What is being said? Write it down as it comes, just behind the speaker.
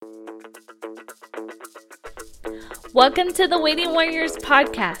Welcome to the Waiting Warriors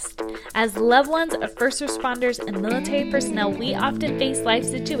podcast. As loved ones of first responders and military personnel, we often face life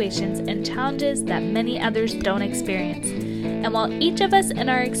situations and challenges that many others don't experience. And while each of us and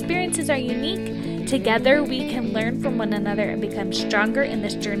our experiences are unique, together we can learn from one another and become stronger in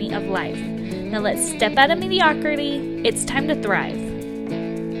this journey of life. Now let's step out of mediocrity. It's time to thrive.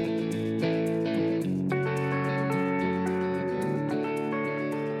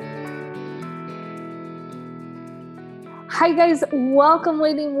 Hi guys, welcome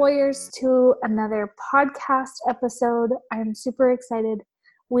Waiting Warriors to another podcast episode. I'm super excited.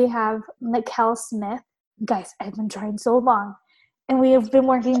 We have Mckell Smith. Guys, I've been trying so long and we have been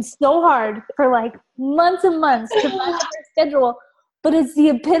working so hard for like months and months to find our schedule, but it's the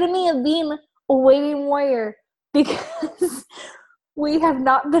epitome of being a waiting warrior because we have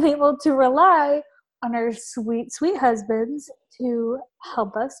not been able to rely on our sweet, sweet husbands to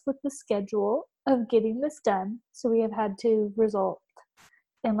help us with the schedule of getting this done. So we have had to result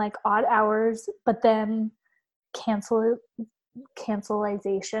in like odd hours, but then cancelizations.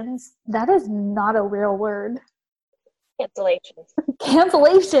 That is not a real word.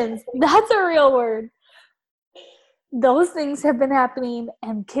 Cancellations. That's a real word. Those things have been happening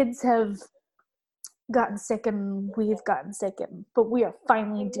and kids have gotten sick and we've gotten sick, but we are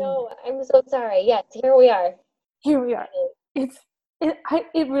finally doing it. I'm so sorry. Yes, here we are.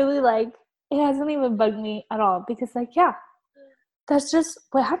 It really like, it hasn't even bugged me at all because like, yeah, that's just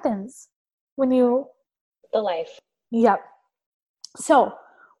what happens when the life. Yep. So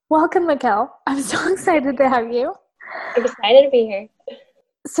welcome, Mckell. I'm so excited to have you. I'm excited to be here.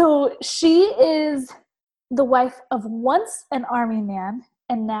 So she is the wife of once an Army man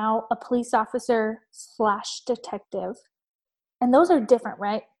and now a police officer / detective. And those are different,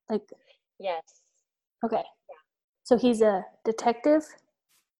 right? Like, yes. Okay. Yeah. So he's a detective?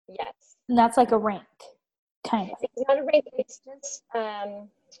 Yes. And that's like a rank, kind of. It's not a rank. It's just a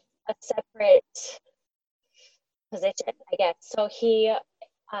separate position, I guess. So he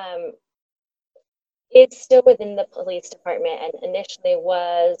is still within the police department and initially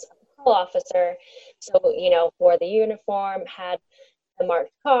was a patrol officer. So, wore the uniform, had the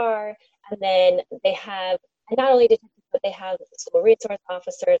marked car, and then they have, and not only detectives, but they have school resource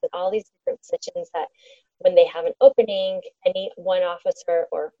officers and all these different positions that when they have an opening, any one officer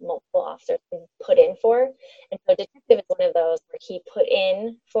or multiple officers can put in for. And so detective is one of those where he put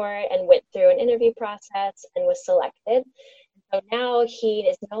in for it and went through an interview process and was selected. And so now he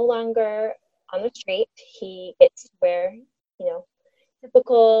is no longer on the street. He gets to wear,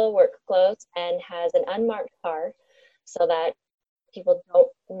 typical work clothes and has an unmarked car so that people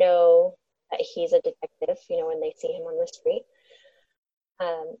don't know that he's a detective, when they see him on the street.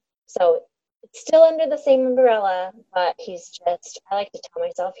 So it's still under the same umbrella, but he's just, I like to tell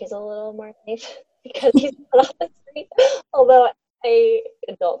myself he's a little more safe because he's not on the street, although I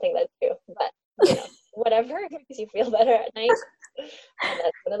don't think that's true, but whatever makes you feel better at night. And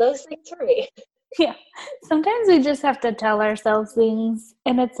that's one of those things for me. Yeah. Sometimes we just have to tell ourselves things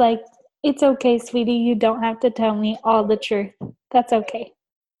and it's like, it's okay, sweetie. You don't have to tell me all the truth. That's okay.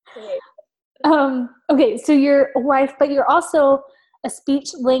 Right. Okay, so you're a wife, but you're also a speech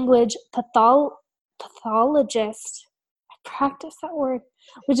language pathologist. I practice that word,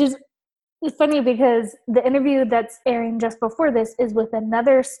 which is funny because the interview that's airing just before this is with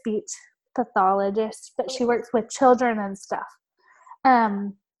another speech pathologist, but she works with children and stuff.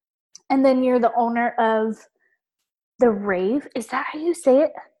 And then you're the owner of the Rave. Is that how you say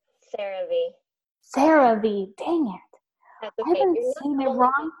it? Sarah V. Dang it. That's okay. I've been saying it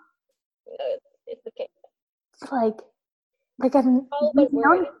wrong. It's okay. Like I'm all but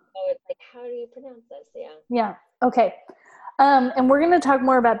word. So it's like, how do you pronounce this? Yeah. Yeah. Okay. And we're going to talk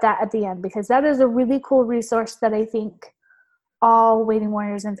more about that at the end because that is a really cool resource that I think all waiting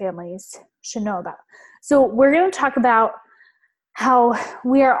warriors and families should know about. So we're going to talk about how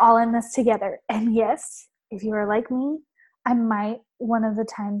we are all in this together. And yes, if you are like me, I might one of the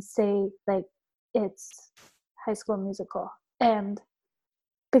times say like it's High School Musical. And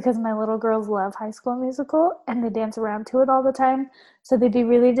because my little girls love High School Musical and they dance around to it all the time. So they'd be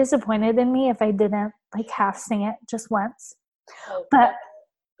really disappointed in me if I didn't like half sing it just once. Okay. But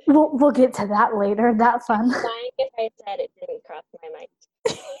we'll get to that later. That fun. Lying if I said it didn't cross my mind.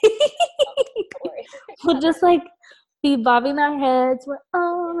 We'll just like be bobbing our heads. We're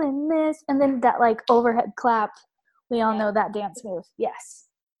all in this. And then that like overhead clap. We all know that dance move. Yes.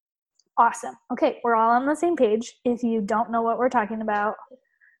 Awesome. Okay. We're all on the same page. If you don't know what we're talking about,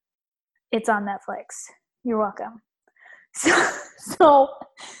 it's on Netflix. You're welcome. So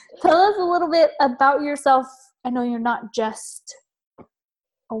tell us a little bit about yourself. I know you're not just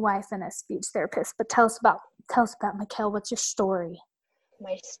a wife and a speech therapist, but tell us about Tell us about Mckell. What's your story?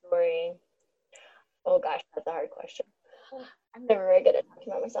 My story. Oh gosh, that's a hard question. I'm never very good at talking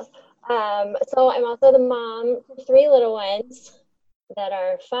about myself. So I'm also the mom to three little ones that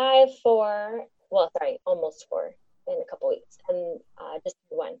are 5, 4, well, sorry, almost 4 in a couple weeks, and just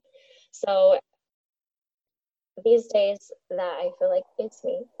 1. So these days that I feel like it's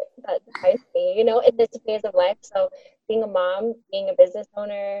me, that defines me, in this phase of life. So being a mom, being a business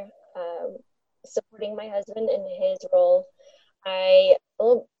owner, supporting my husband in his role. A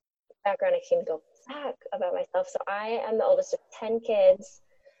little background I can go back about myself. So I am the oldest of 10 kids,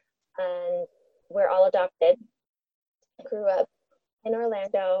 and we're all adopted. Grew up in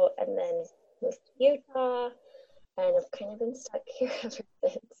Orlando and then moved to Utah, and I've kind of been stuck here ever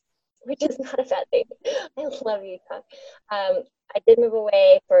since, which is not a bad thing. I love Utah. I did move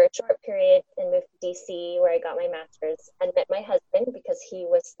away for a short period and moved to DC, where I got my master's and met my husband because he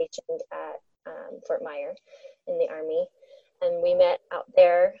was stationed at Fort Myer in the Army. And we met out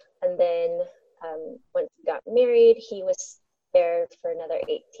there. And then once we got married, he was there for another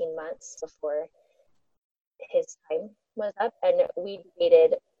 18 months before his time was up. And we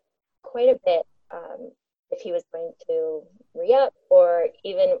debated quite a bit if he was going to re-up, or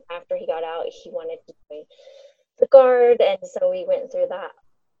even after he got out, he wanted to join the Guard. And so we went through that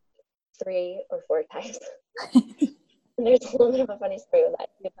 3 or 4 times. And there's a little bit of a funny story with that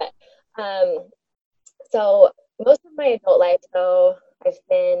too. But so most of my adult life, though, I've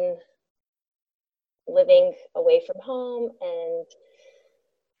been living away from home, and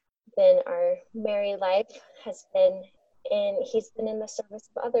then our married life has been he's been in the service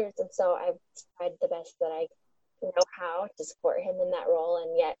of others. And so I've tried the best that I know how to support him in that role,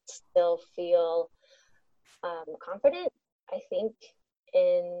 and yet still feel confident, I think,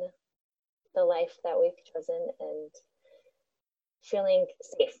 in the life that we've chosen, and feeling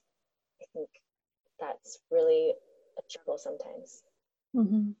safe. I think that's really a struggle sometimes.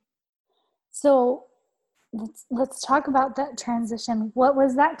 Mm-hmm. So let's talk about that transition. What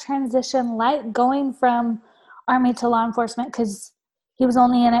was that transition like, going from Army to law enforcement? Because he was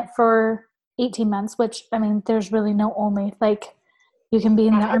only in it for 18 months, which, I mean, there's really no only. Like, you can be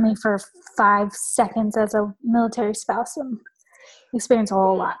in the Army for 5 seconds as a military spouse and experience a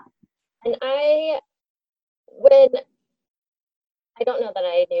whole lot. And I don't know that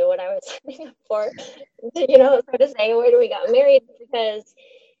I knew what I was signing up for, so to say, when we got married, because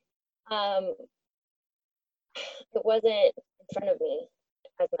it wasn't in front of me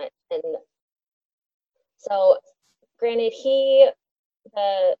as much. And so, granted,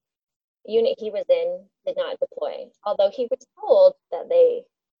 the unit he was in did not deploy, although he was told that they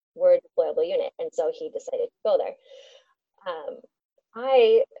were a deployable unit, and so he decided to go there.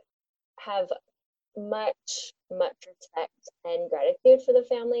 I have much respect and gratitude for the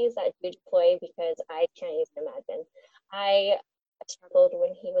families that do deploy, because I can't even imagine. I struggled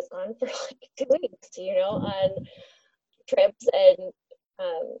when he was gone for like 2 weeks, on trips, and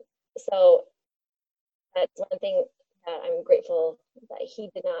so that's one thing that I'm grateful that he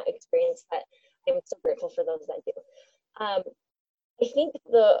did not experience, that I'm so grateful for those that do. I think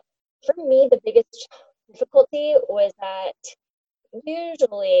for me, the biggest difficulty was that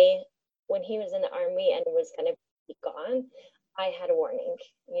usually when he was in the Army and was going to be gone, I had a warning.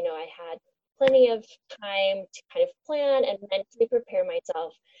 I had plenty of time to kind of plan and mentally prepare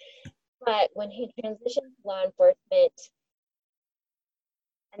myself. But when he transitioned to law enforcement,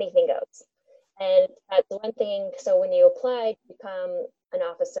 anything goes. And that's one thing. So when you apply to become an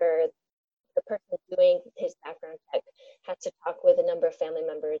officer, the person doing his background check has to talk with a number of family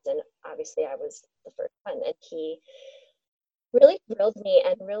members. And obviously I was the first one. And he really grilled me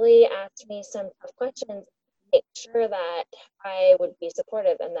and really asked me some tough questions to make sure that I would be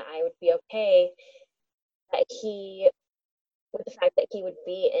supportive and that I would be okay, with the fact that he would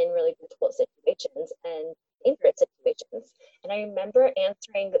be in really difficult situations and dangerous situations. And I remember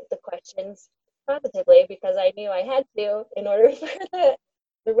answering the questions positively, because I knew I had to in order for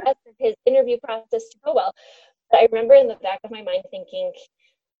the rest of his interview process to go well. But I remember in the back of my mind thinking,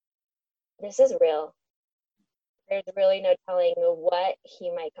 this is real. There's really no telling what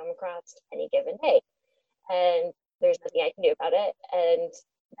he might come across any given day. And there's nothing I can do about it. And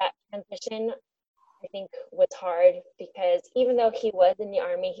that transition, I think, was hard, because even though he was in the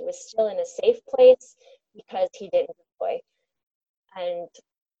Army, he was still in a safe place because he didn't deploy. And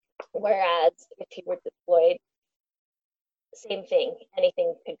whereas if he were deployed, same thing,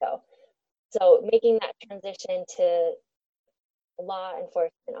 anything could go. So making that transition to law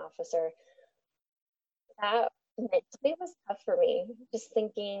enforcement officer, that mentally was tough for me. Just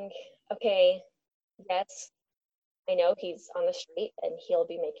thinking, okay, yes, I know he's on the street and he'll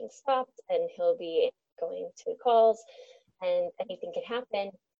be making stops and he'll be going to calls and anything can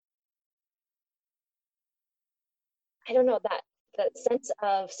happen. I don't know, that sense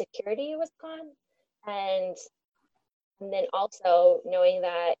of security was gone. And then also knowing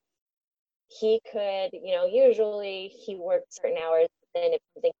that he could, usually he worked certain hours, but then if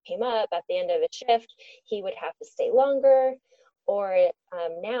something came up at the end of a shift, he would have to stay longer. Or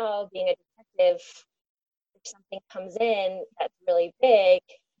now being a detective, if something comes in that's really big,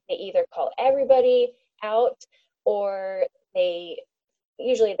 they either call everybody out or they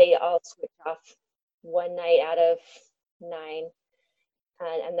all switch off one night out of 9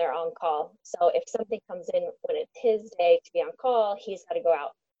 and they're on call. So if something comes in when it's his day to be on call, he's got to go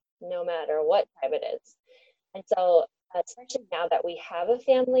out no matter what time it is. And so, especially now that we have a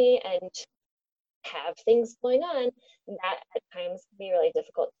family and have things going on, that at times can be really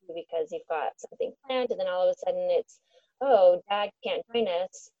difficult too, because you've got something planned and then all of a sudden it's, oh, dad can't join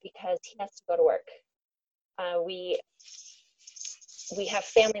us because he has to go to work. We have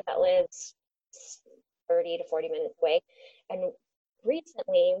family that lives 30 to 40 minutes away, and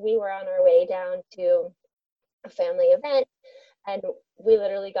recently we were on our way down to a family event and we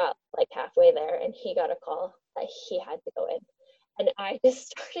literally got like halfway there and he got a call that he had to go in, and I just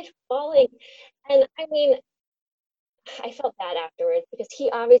started bawling. And I mean, I felt bad afterwards because he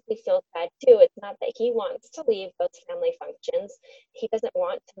obviously feels bad too. It's not that he wants to leave those family functions, he doesn't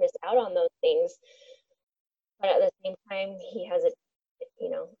want to miss out on those things, but at the same time he has it,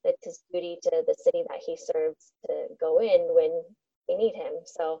 it's his duty to the city that he serves to go in when they need him.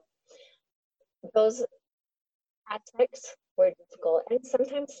 So those aspects were difficult and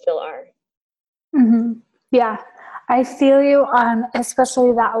sometimes still are. Mm-hmm. Yeah, I feel you on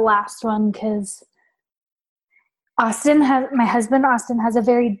especially that last one, because my husband Austin has a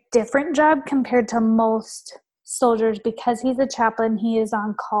very different job compared to most soldiers. Because he's a chaplain, he is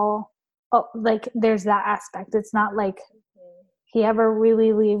on call. Oh, like there's that aspect. It's not like he ever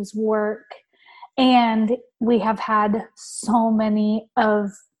really leaves work. And we have had so many of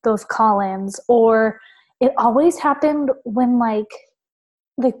those call-ins, or it always happened when like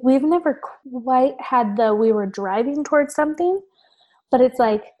we've never quite had we were driving towards something, but it's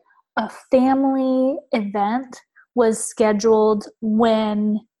like a family event was scheduled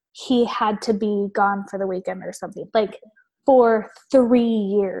when he had to be gone for the weekend or something. Like for 3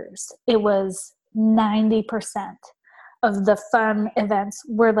 years, it was 90% of the fun events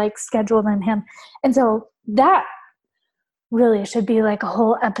were like scheduled in him. And so that really should be like a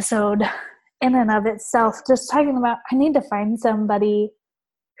whole episode in and of itself, just talking about, I need to find somebody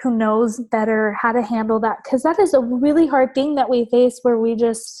who knows better how to handle that, because that is a really hard thing that we face, where we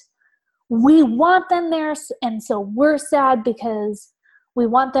want them there, and so we're sad because we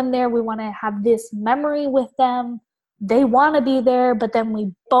want them there. We want to have this memory with them. They want to be there, but then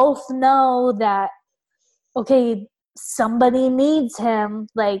we both know that, okay, somebody needs him,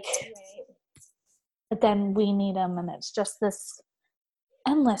 like, but then we need him, and it's just this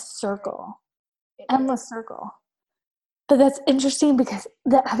endless circle. But that's interesting, because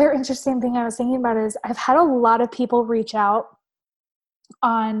the other interesting thing I was thinking about is I've had a lot of people reach out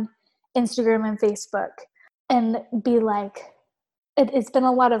on Instagram and Facebook and be like, it's been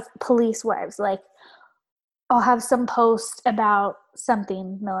a lot of police wives. Like, I'll have some post about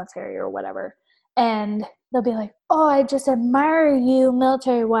something military or whatever, and they'll be like, oh, I just admire you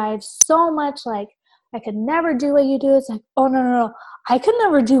military wives so much. Like, I could never do what you do. It's like, oh, no. I could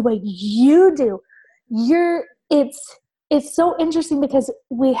never do what you do. It's so interesting because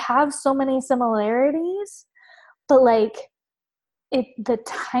we have so many similarities, but like the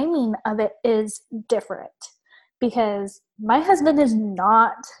timing of it is different, because my husband is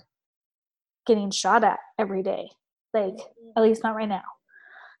not getting shot at every day, like at least not right now.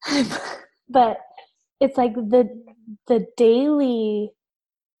 But it's like the daily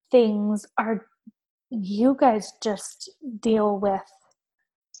things are, you guys just deal with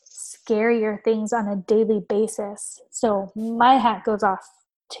scarier things on a daily basis. So my hat goes off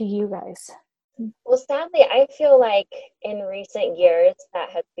to you guys. Well, sadly, I feel like in recent years that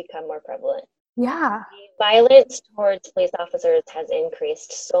has become more prevalent. Yeah. The violence towards police officers has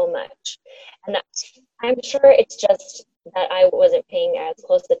increased so much. And I'm sure it's just that I wasn't paying as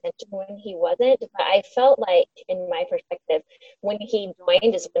close attention when he wasn't, but I felt like, in my perspective, when he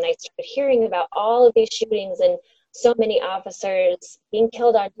joined is when I started hearing about all of these shootings and so many officers being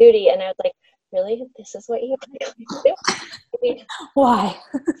killed on duty, and I was like, really? This is what you want to do? I mean, why?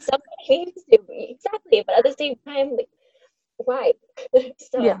 Somebody needs to be, exactly, but at the same time, like, why?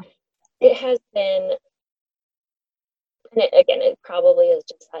 So yeah. It has been, and it probably is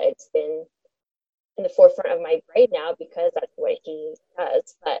just that it's been in the forefront of my brain now because that's what he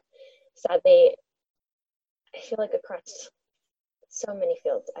does. But sadly, I feel like across so many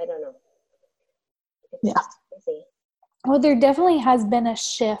fields, I don't know. It's just crazy. Well, there definitely has been a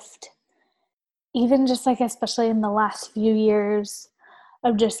shift, even just like especially in the last few years,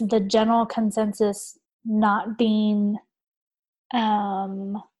 of just the general consensus not being,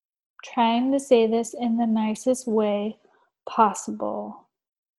 trying to say this in the nicest way possible,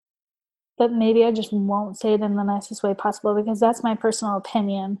 but maybe I just won't say it in the nicest way possible because that's my personal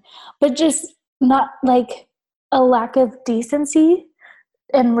opinion, but just not like a lack of decency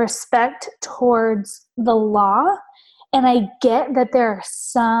and respect towards the law. And I get that there are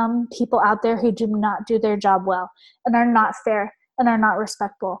some people out there who do not do their job well and are not fair and are not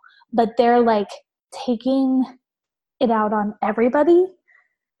respectful, but they're like taking it out on everybody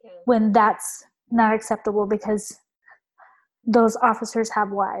when that's not acceptable because those officers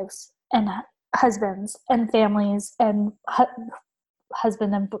have wives and husbands and families and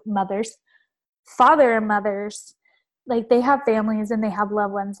husband and mothers, father and mothers. Like they have families and they have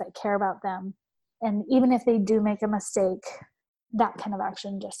loved ones that care about them. And even if they do make a mistake, that kind of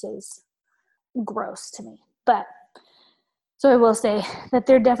action just is gross to me. But so I will say that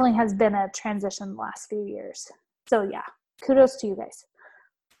there definitely has been a transition the last few years. So yeah, kudos to you guys.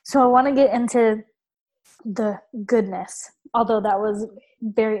 So I want to get into the goodness, although that was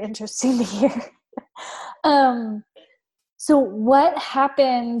very interesting to hear. So what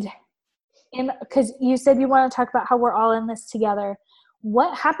happened because you said you want to talk about how we're all in this together.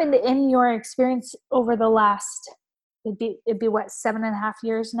 What happened in your experience over the last, it'd be what, 7.5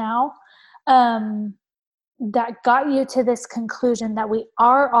 years now, that got you to this conclusion that we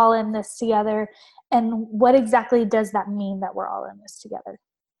are all in this together? And what exactly does that mean that we're all in this together?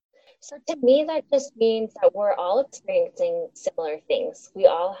 So to me, that just means that we're all experiencing similar things. We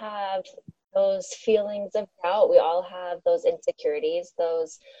all have those feelings of doubt. We all have those insecurities,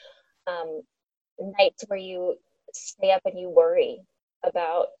 those nights where you stay up and you worry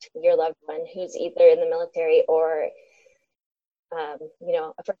about your loved one who's either in the military or, a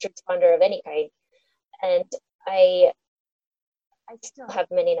first responder of any kind. And I still have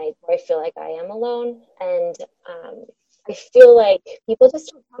many nights where I feel like I am alone, and I feel like people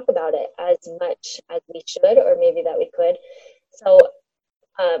just don't talk about it as much as we should, or maybe that we could. So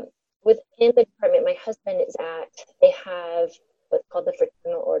within the department my husband is at, they have what's called the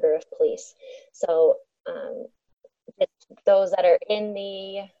Fraternal Order of Police. So those that are in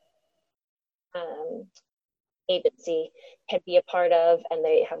the agency can be a part of, and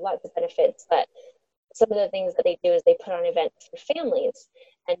they have lots of benefits. But some of the things that they do is they put on events for families.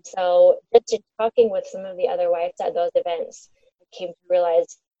 And so just in talking with some of the other wives at those events, I came to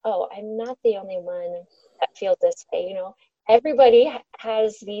realize, oh, I'm not the only one that feels this way. Everybody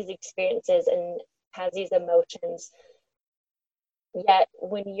has these experiences and has these emotions. Yet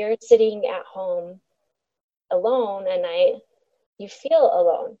when you're sitting at home alone at night, you feel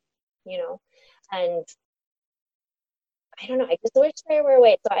alone, and I don't know, I just wish there were a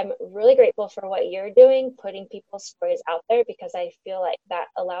way. So I'm really grateful for what you're doing, putting people's stories out there, because I feel like that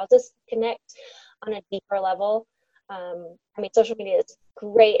allows us to connect on a deeper level. Social media is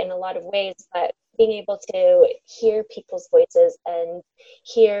great in a lot of ways, but being able to hear people's voices and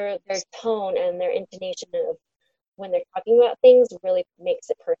hear their tone and their intonation of when they're talking about things really makes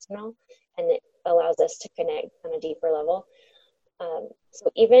it personal, and it allows us to connect on a deeper level.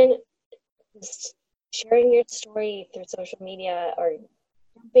 So even just sharing your story through social media or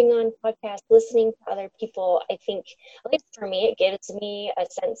jumping on podcasts, listening to other people, I think, at least for me, it gives me a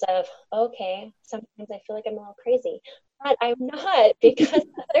sense of, okay, sometimes I feel like I'm a little crazy, but I'm not, because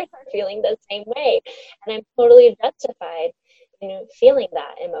others are feeling the same way. And I'm totally justified in feeling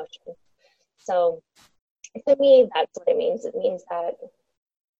that emotion. So to me, that's what it means. It means that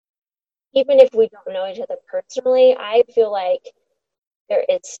even if we don't know each other personally, I feel like there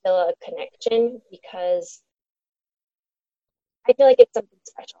is still a connection, because I feel like it's something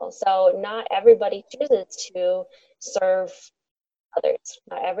special. So not everybody chooses to serve others.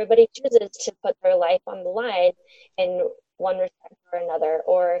 Not everybody chooses to put their life on the line in one respect or another,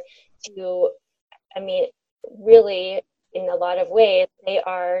 or to, really, in a lot of ways, they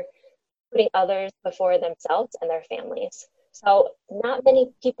are putting others before themselves and their families. So not many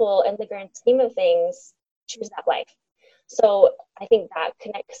people in the grand scheme of things choose that life. So I think that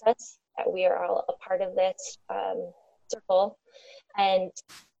connects us, that we are all a part of this circle. And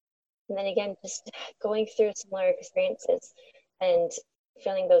then again, just going through similar experiences and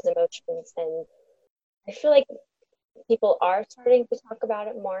feeling those emotions. And I feel like people are starting to talk about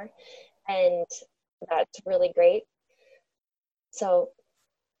it more, and that's really great. So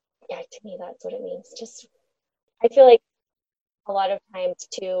yeah, to me, that's what it means. Just, I feel like a lot of times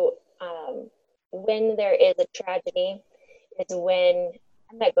too, when there is a tragedy, is when,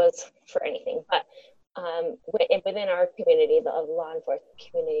 and that goes for anything, but within our community, the law enforcement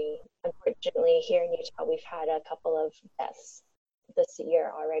community, unfortunately here in Utah, we've had a couple of deaths this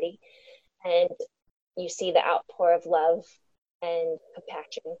year already. And you see the outpour of love and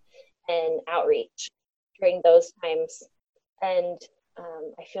compassion and outreach during those times. And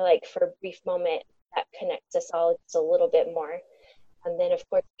I feel like for a brief moment, that connects us all just a little bit more. And then, of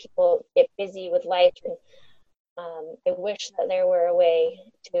course, people get busy with life. And I wish that there were a way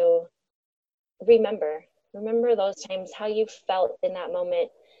to remember those times, how you felt in that moment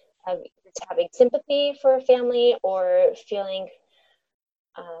of just having sympathy for a family or feeling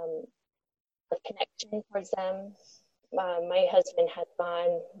a connection towards them. My husband has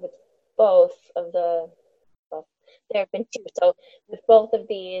gone with both of well, there have been two. So with both of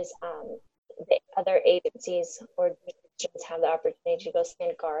these, the other agencies or jurisdictions have the opportunity to go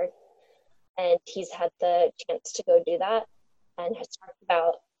stand guard. And he's had the chance to go do that and has talked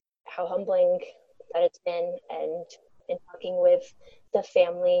about how humbling that it's been. And in talking with the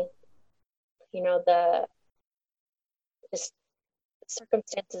family, you know, the just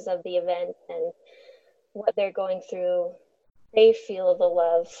circumstances of the event and what they're going through, they feel the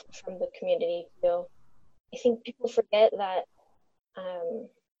love from the community too. I think people forget that,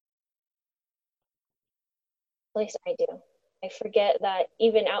 at least I do. I forget that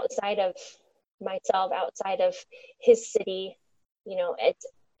even outside of myself, outside of his city, you know, it's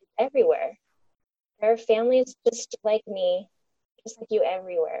everywhere. There are families just like me, just like you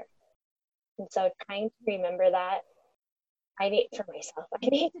everywhere. And so trying to remember that, I need for myself, I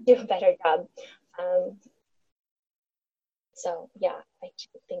need to do a better job. So yeah, I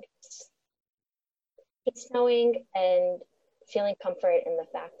think it's knowing and feeling comfort in the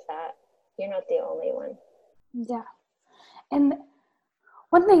fact that you're not the only one. Yeah. And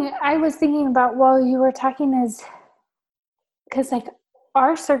one thing I was thinking about while you were talking is, because like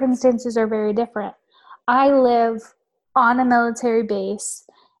our circumstances are very different. I live on a military base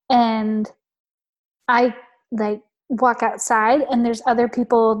and I like walk outside and there's other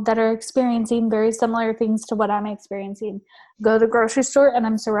people that are experiencing very similar things to what I'm experiencing. Go to the grocery store and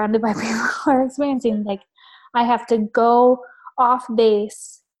I'm surrounded by people who are experiencing, like, I have to go off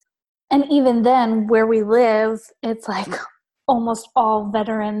base. And even then, where we live, it's like almost all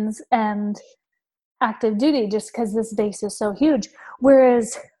veterans and active duty just because this base is so huge.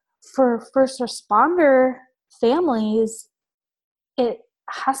 Whereas for first responder families, it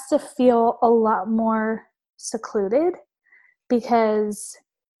has to feel a lot more secluded because,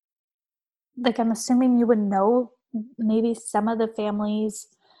 like, I'm assuming you would know maybe some of the families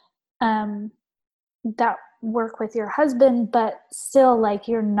that work with your husband, but still, like,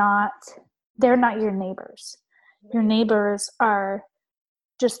 they're not your neighbors. Your neighbors are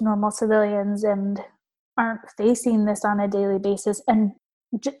just normal civilians and aren't facing this on a daily basis and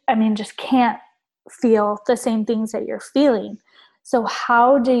just can't feel the same things that you're feeling. So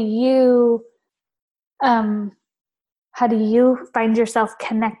how do you find yourself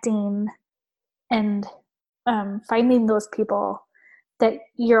connecting and finding those people that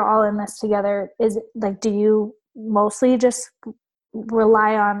you're all in this together? Is it like, do you mostly just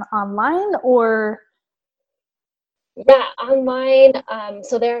rely on online or? Yeah, online.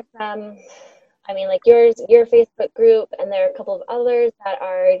 So there's like your Facebook group, and there are a couple of others that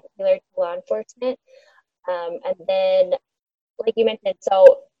are tailored to law enforcement. And then, like you mentioned, so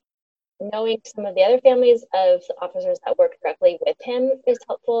knowing some of the other families of the officers that work directly with him is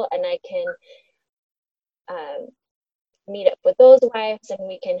helpful, and I can meet up with those wives and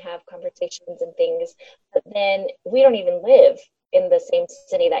we can have conversations and things. But then we don't even live in the same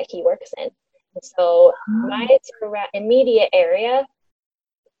city that he works in. And so my immediate area,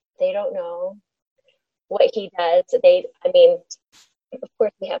 they don't know what he does. Of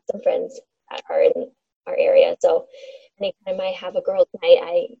course, we have some friends that are in our area. So anytime I have a girls' night,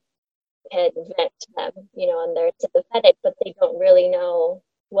 I can vent to them, and they're sympathetic, but they don't really know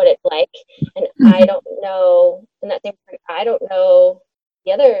what it's like. And I don't know, in that same point, I don't know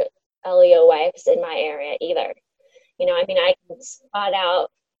the other LEO wives in my area either. I can spot out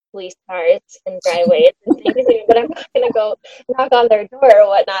police cars and driveways and things, but I'm not going to go knock on their door or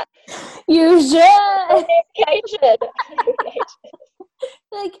whatnot. You should. I should.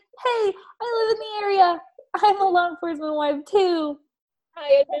 Like, hey, I live in the area. I'm a law enforcement wife too.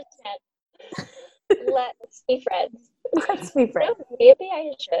 I understand. Let's be friends. Let's be friends. No, maybe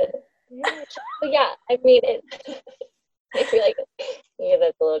I should. But yeah, I feel like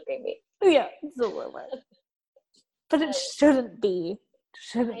that's a little creepy. Yeah, it's a little bit. But it shouldn't be.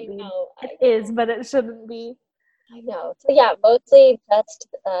 Shouldn't I be. know. It is, but it shouldn't be. I know. So yeah, mostly just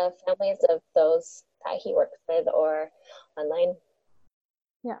families of those that he works with or online.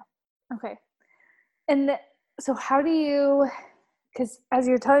 Yeah. Okay. And so how do you, because as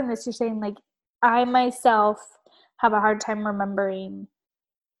you're telling this, you're saying like, I myself have a hard time remembering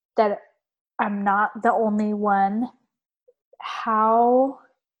that I'm not the only one. How,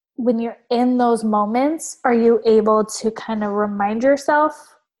 when you're in those moments, are you able to kind of remind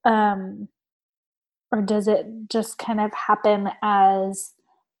yourself? Or does it just kind of happen as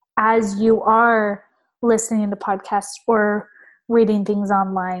you are listening to podcasts or reading things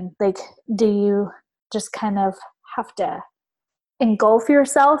online? Like, do you just kind of have to engulf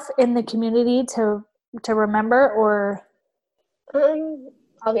yourself in the community to remember, or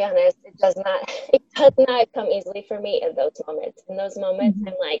I'll be honest, it does not it does not come easily for me in those moments. In those moments, mm-hmm.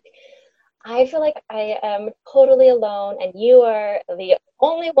 I'm like, I feel like I am totally alone and you are the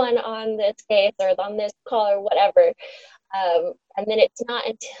only one on this case or on this call or whatever. And then it's not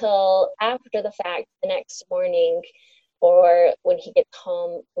until after the fact, the next morning, or when he gets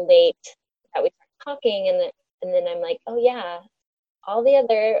home late, that we start talking, and then I'm like, oh yeah, all the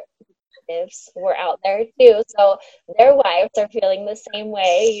other detectives were out there too, so their wives are feeling the same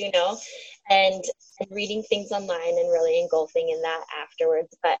way, and reading things online and really engulfing in that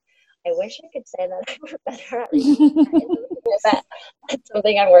afterwards. But I wish I could say that I were better at reading that. That's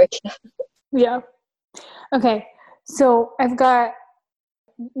something I'm working on. Yeah. Okay. So we've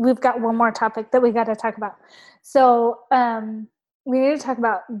got one more topic that we got to talk about. So we need to talk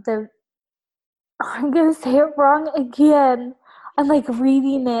about I'm going to say it wrong again. I'm like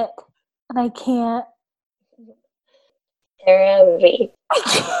reading it and I can't. Therapy.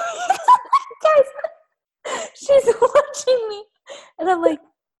 Guys, she's watching me. And I'm like,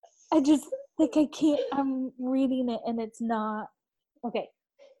 I can't. I'm reading it and it's not. Okay.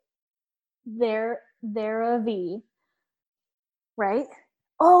 They're a V, right?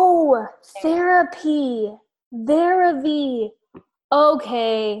 Oh, therapy. They're a V.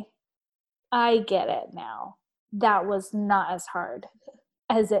 Okay. I get it now. That was not as hard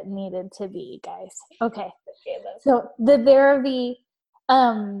as it needed to be, guys. Okay. So the Veravi,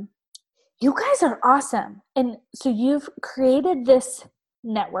 you guys are awesome. And so you've created this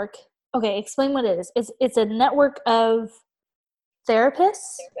network. Okay, explain what it is. It's a network of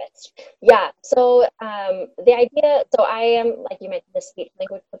therapists? Yeah. So the idea, so I am, like you mentioned, a speech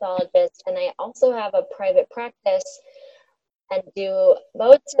language pathologist, and I also have a private practice and do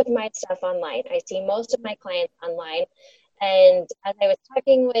most of my stuff online. I see most of my clients online. And as I was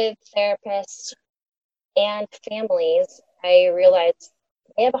talking with therapists and families, I realized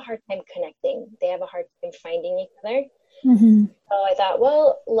they have a hard time connecting. They have a hard time finding each other. Mm-hmm. So I thought,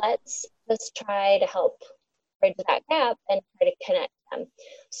 well, let's just try to help bridge that gap and try to connect them.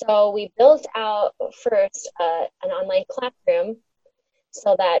 So we built out first an online classroom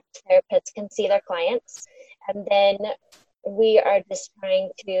so that therapists can see their clients. And then we are just trying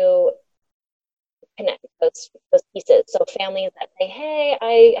to connect those pieces. So families that say, hey,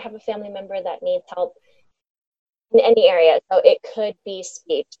 I have a family member that needs help in any area. So it could be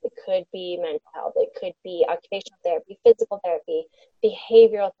speech, it could be mental health, it could be occupational therapy, physical therapy,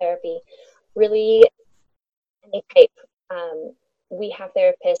 behavioral therapy, really any type. We have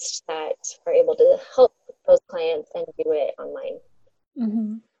therapists that are able to help those clients and do it online.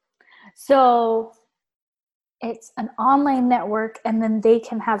 Mm-hmm. So it's an online network, and then they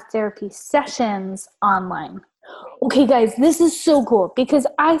can have therapy sessions online. Okay, guys, this is so cool because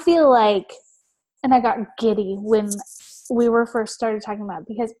I feel like, and I got giddy when we were first started talking about it,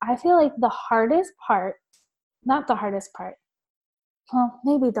 because I feel like the hardest part, not the hardest part, well,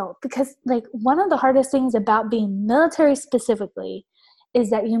 maybe though, because like one of the hardest things about being military specifically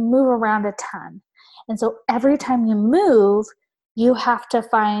is that you move around a ton. And so every time you move, you have to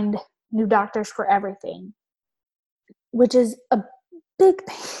find new doctors for everything, which is a big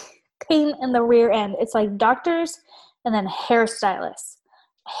pain in the rear end. It's like doctors and then hairstylists.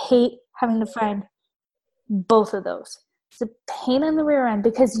 I hate having to find both of those. It's a pain in the rear end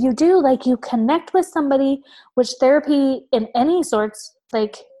because you connect with somebody, which therapy in any sorts,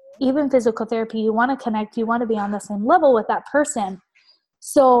 like even physical therapy, you want to connect, you want to be on the same level with that person.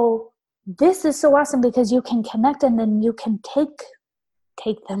 So this is so awesome because you can connect and then you can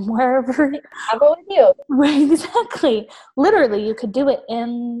take them wherever. I'll go with you. Right, exactly. Literally, you could do it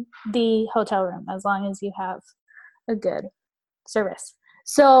in the hotel room as long as you have a good service.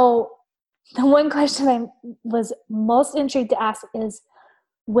 So the one question I was most intrigued to ask is,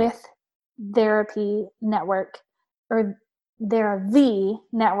 with Therapy Network or Theravi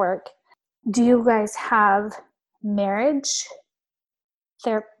Network, do you guys have marriage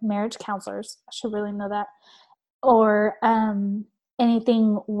marriage counselors. I should really know that. Or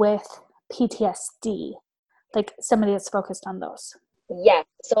anything with PTSD, like somebody that's focused on those. Yes.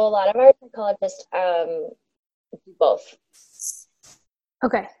 So a lot of our psychologists do both.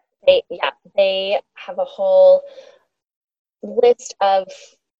 Okay. They have a whole list of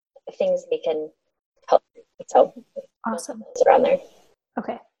things they can help. So Awesome. Around there.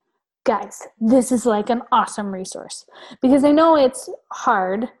 Okay. Guys, this is like an awesome resource because I know it's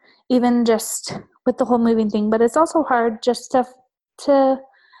hard, even just with the whole moving thing, but it's also hard just to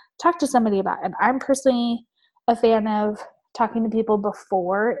talk to somebody about it. And I'm personally a fan of talking to people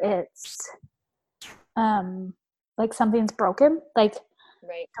before it's like something's broken. Like,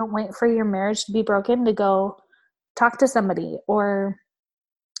 right. Don't wait for your marriage to be broken to go talk to somebody, or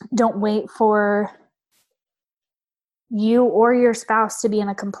don't wait for you or your spouse to be in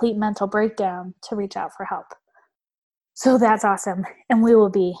a complete mental breakdown to reach out for help. So that's awesome. And we will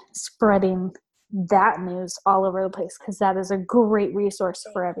be spreading that news all over the place because that is a great resource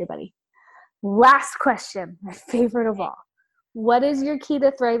for everybody. Last question, my favorite of all. What is your key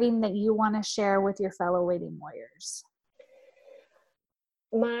to thriving that you want to share with your fellow waiting warriors?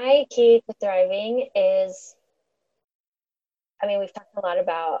 My key to thriving is, we've talked a lot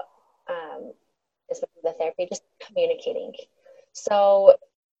about, especially the therapy, just communicating. So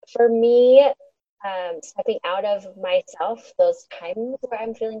for me, stepping out of myself, those times where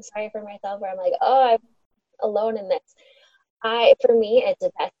I'm feeling sorry for myself, where I'm like, oh, I'm alone in this. For me, it's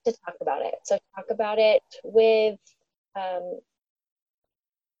best to talk about it. So talk about it with a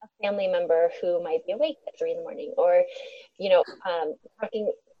family member who might be awake at 3 a.m, or,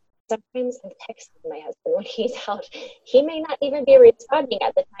 talking. Sometimes I'm texting my husband when he's out. He may not even be responding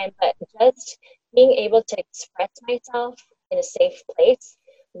at the time, but just being able to express myself in a safe place,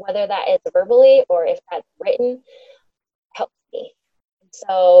 whether that is verbally or if that's written, helps me.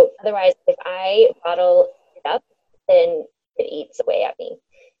 So otherwise, if I bottle it up, then it eats away at me.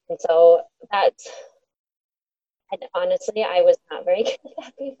 And so and honestly, I was not very good at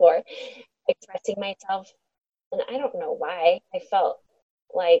that before, expressing myself. And I don't know why. I felt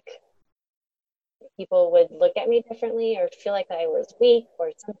like people would look at me differently or feel like I was weak or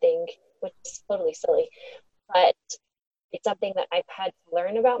something, which is totally silly. But it's something that I've had to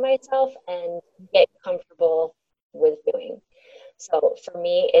learn about myself and get comfortable with doing. So for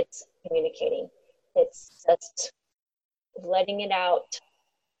me, it's communicating. It's just letting it out.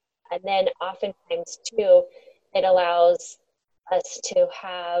 And then oftentimes too, it allows us to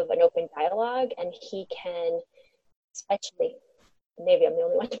have an open dialogue, and he can, especially, maybe I'm the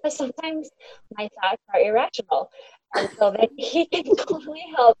only one, but sometimes my thoughts are irrational. And so then he can totally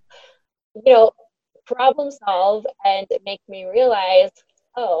help, problem solve and make me realize,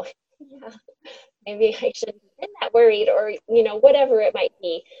 oh, yeah, maybe I shouldn't have been that worried, or, whatever it might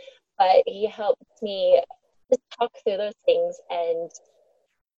be. But he helps me just talk through those things, and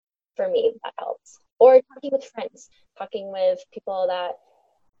for me, that helps. Or talking with friends, talking with people that,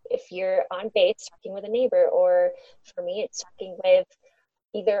 if you're on base, talking with a neighbor, or for me, it's talking with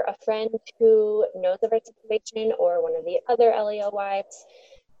either a friend who knows of our situation or one of the other LEO wives.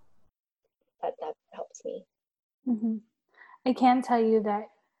 That helps me. Mm-hmm. I can tell you that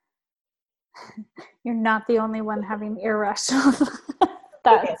you're not the only one having irrational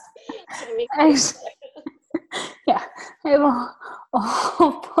thoughts. Yeah, I have a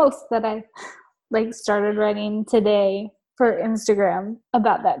whole post that I started writing today for Instagram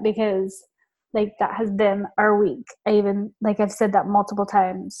about that, because that has been our week. I even I've said that multiple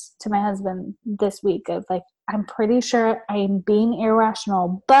times to my husband this week of I'm pretty sure I'm being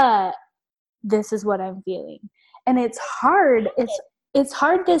irrational, but this is what I'm feeling. And it's hard. It's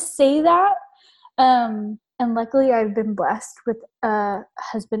hard to say that. And luckily I've been blessed with a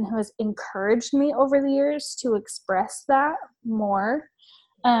husband who has encouraged me over the years to express that more.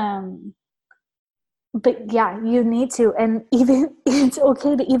 But yeah, you need to. And even it's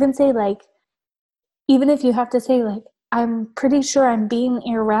okay to even say even if you have to say I'm pretty sure I'm being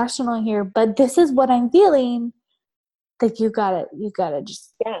irrational here, but this is what I'm feeling. You gotta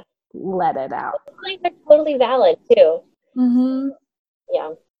just let it out. They're totally valid too. Mm-hmm. Yeah.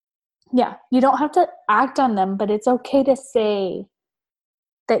 Yeah. You don't have to act on them, but it's okay to say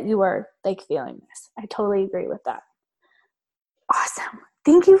that you are feeling this. I totally agree with that. Awesome.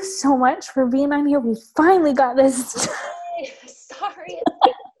 Thank you so much for being on here. We finally got this. Sorry.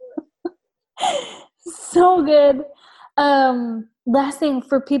 So good. Last thing,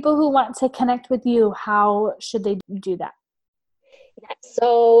 for people who want to connect with you, how should they do that? Yeah,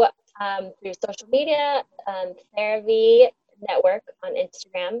 so through social media, Therapy Network on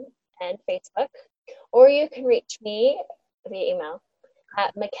Instagram and Facebook, or you can reach me via email.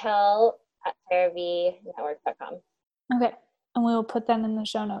 at Mckell at TerraVNetwork.com. Okay. And we will put that in the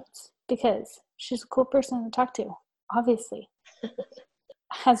show notes because she's a cool person to talk to, obviously,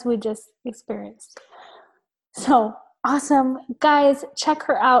 as we just experienced. So awesome. Guys, check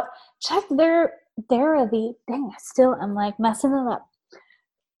her out. Check their the dang, I still am like messing it up.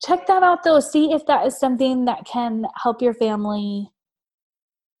 Check that out though. See if that is something that can help your family.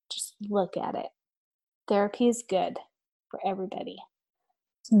 Just look at it. Therapy is good for everybody.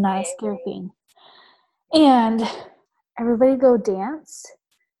 It's not a scary thing. And everybody go dance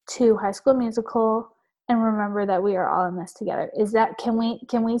to High School Musical and remember that we are all in this together. Is that, can we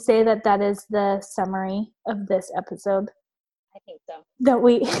say that is the summary of this episode? I think so. That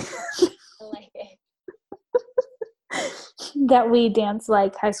we I like it. that we dance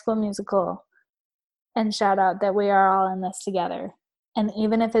like High School Musical and shout out that we are all in this together. And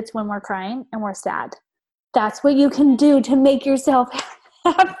even if it's when we're crying and we're sad, that's what you can do to make yourself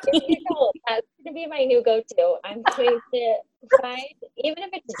happy. That's going to be my new go-to. I'm going to find, even if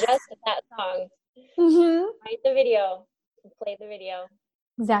it's just that song, find the video, play the video.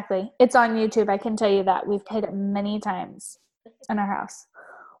 Exactly. It's on YouTube. I can tell you that. We've played it many times in our house.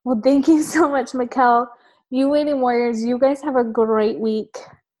 Well, thank you so much, Mckell. You Waiting Warriors, you guys have a great week.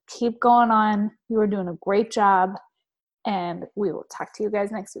 Keep going on. You are doing a great job. And we will talk to you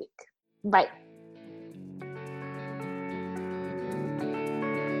guys next week. Bye.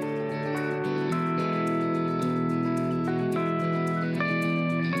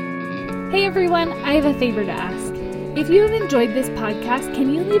 Hey everyone, I have a favor to ask. If you have enjoyed this podcast,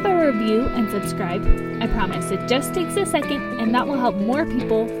 can you leave a review and subscribe? I promise it just takes a second and that will help more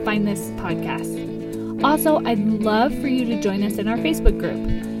people find this podcast. Also, I'd love for you to join us in our Facebook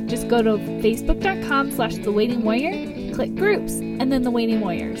group. Just go to facebook.com/thewaitingwarrior, click groups, and then The Waiting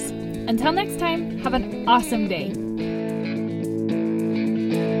Warriors. Until next time, have an awesome day.